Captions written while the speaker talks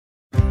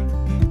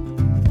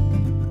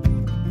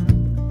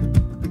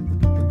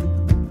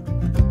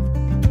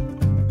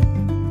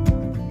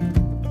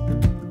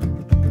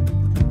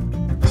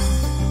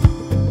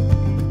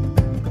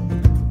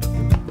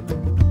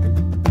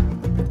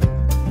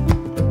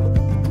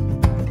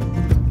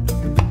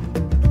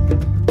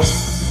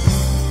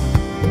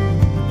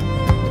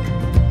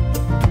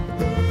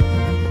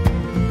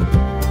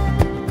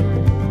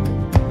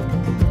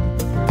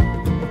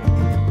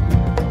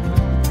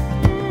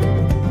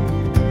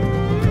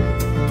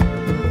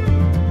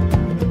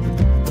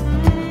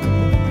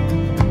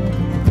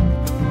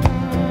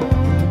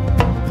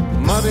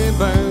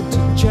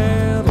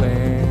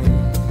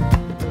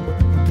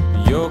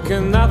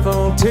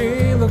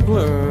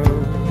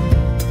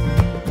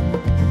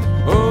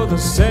the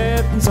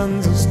certain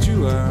sons of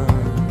Stuart,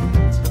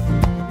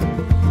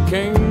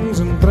 kings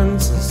and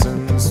princes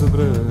and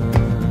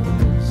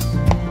Bruce,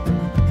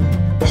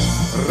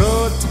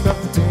 rode to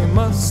crafty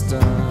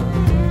muster,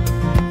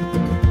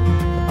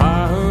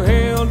 who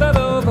hailed that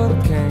over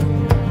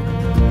king,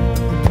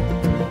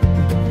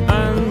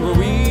 and were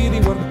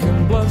weedy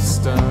working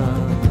bluster,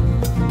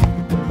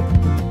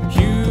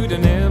 hewed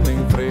and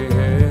aiming for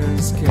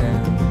his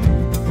kin.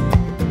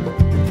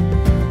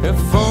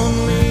 If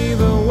only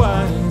the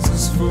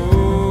wisest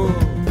fool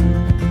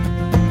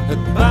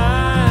had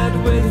bad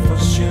way for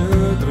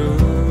should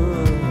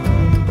rule.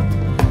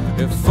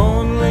 If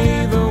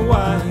only the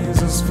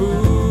wisest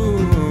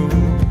fool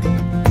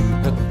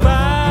had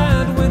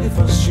bad way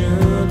for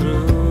should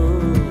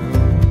rule.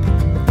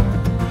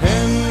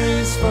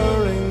 Henry's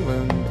for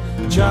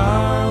England,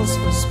 Charles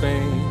for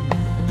Spain,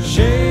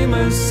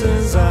 Seamus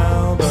is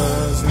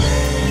Alba's name.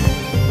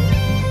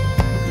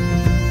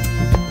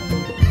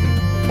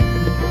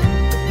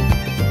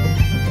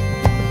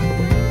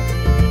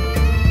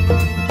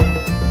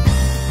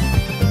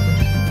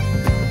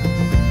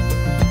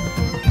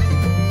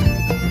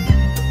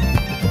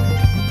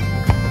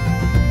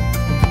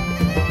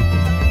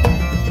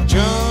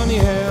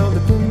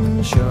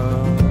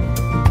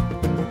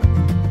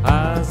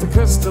 As the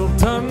crystal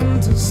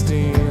turned to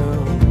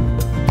steel,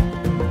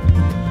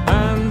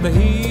 and the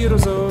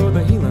heroes of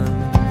the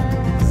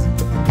Highlands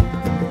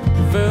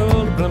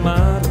filled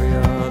primarily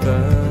of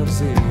their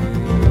zeal.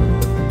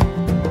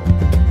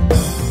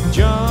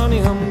 Johnny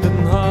hummed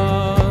and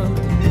hawed,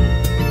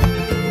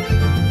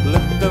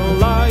 let the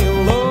loyal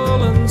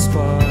Lowland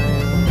spoil.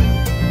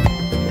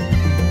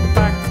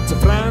 Back to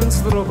France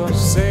the rover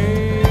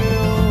sailed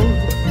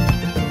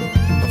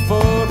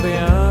before the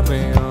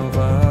army of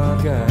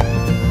Argyle.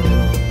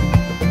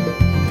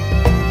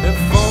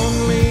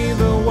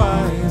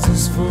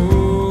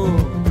 Fool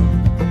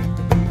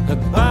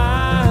had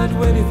bad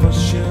way for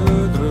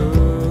should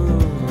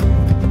rule.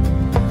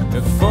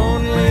 If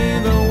only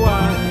the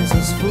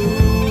wisest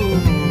fool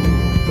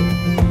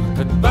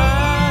had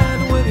bad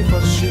way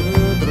for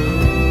should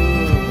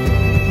rule.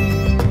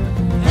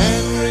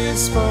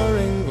 Henry's for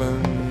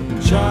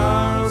England,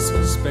 Charles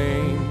for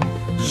Spain,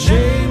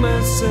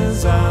 Seamus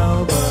is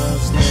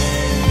Alba's name.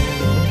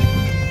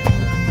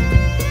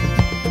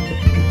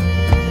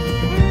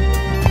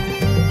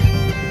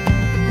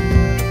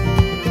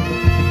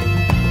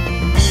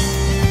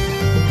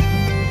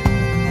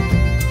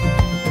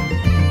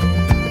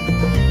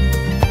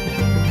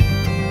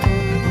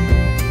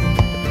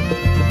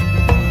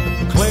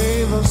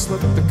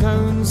 Slipped the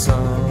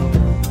council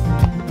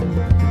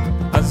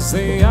as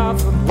they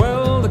offered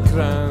well the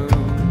crown,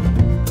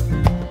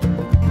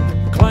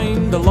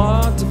 climbed the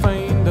law to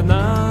find an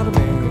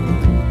army,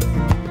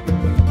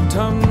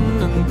 turn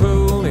and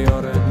pull the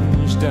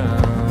orange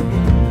down.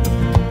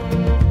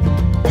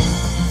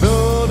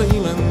 Though the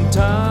Highland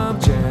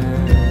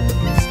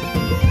targets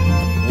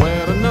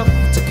were enough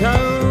to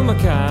cow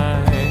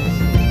Mackay,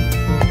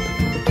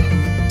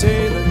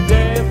 till the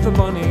death of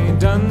Bonnie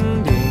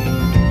Dundee,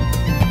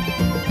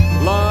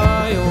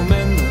 loyal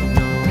men with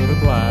no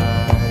reply.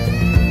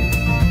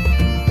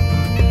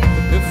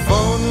 If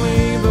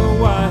only the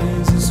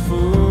wisest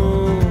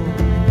fool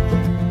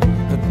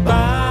had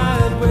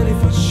bad way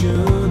for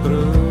should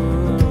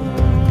rule.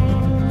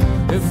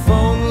 If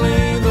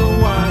only the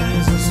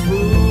wisest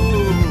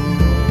fool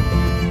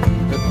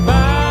had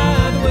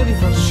bad way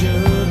for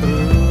should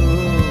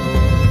rule.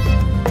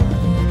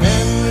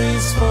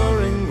 Henry's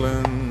for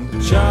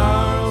England,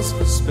 Charles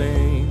for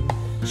Spain,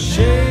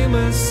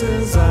 Seamus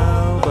is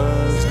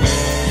Alba's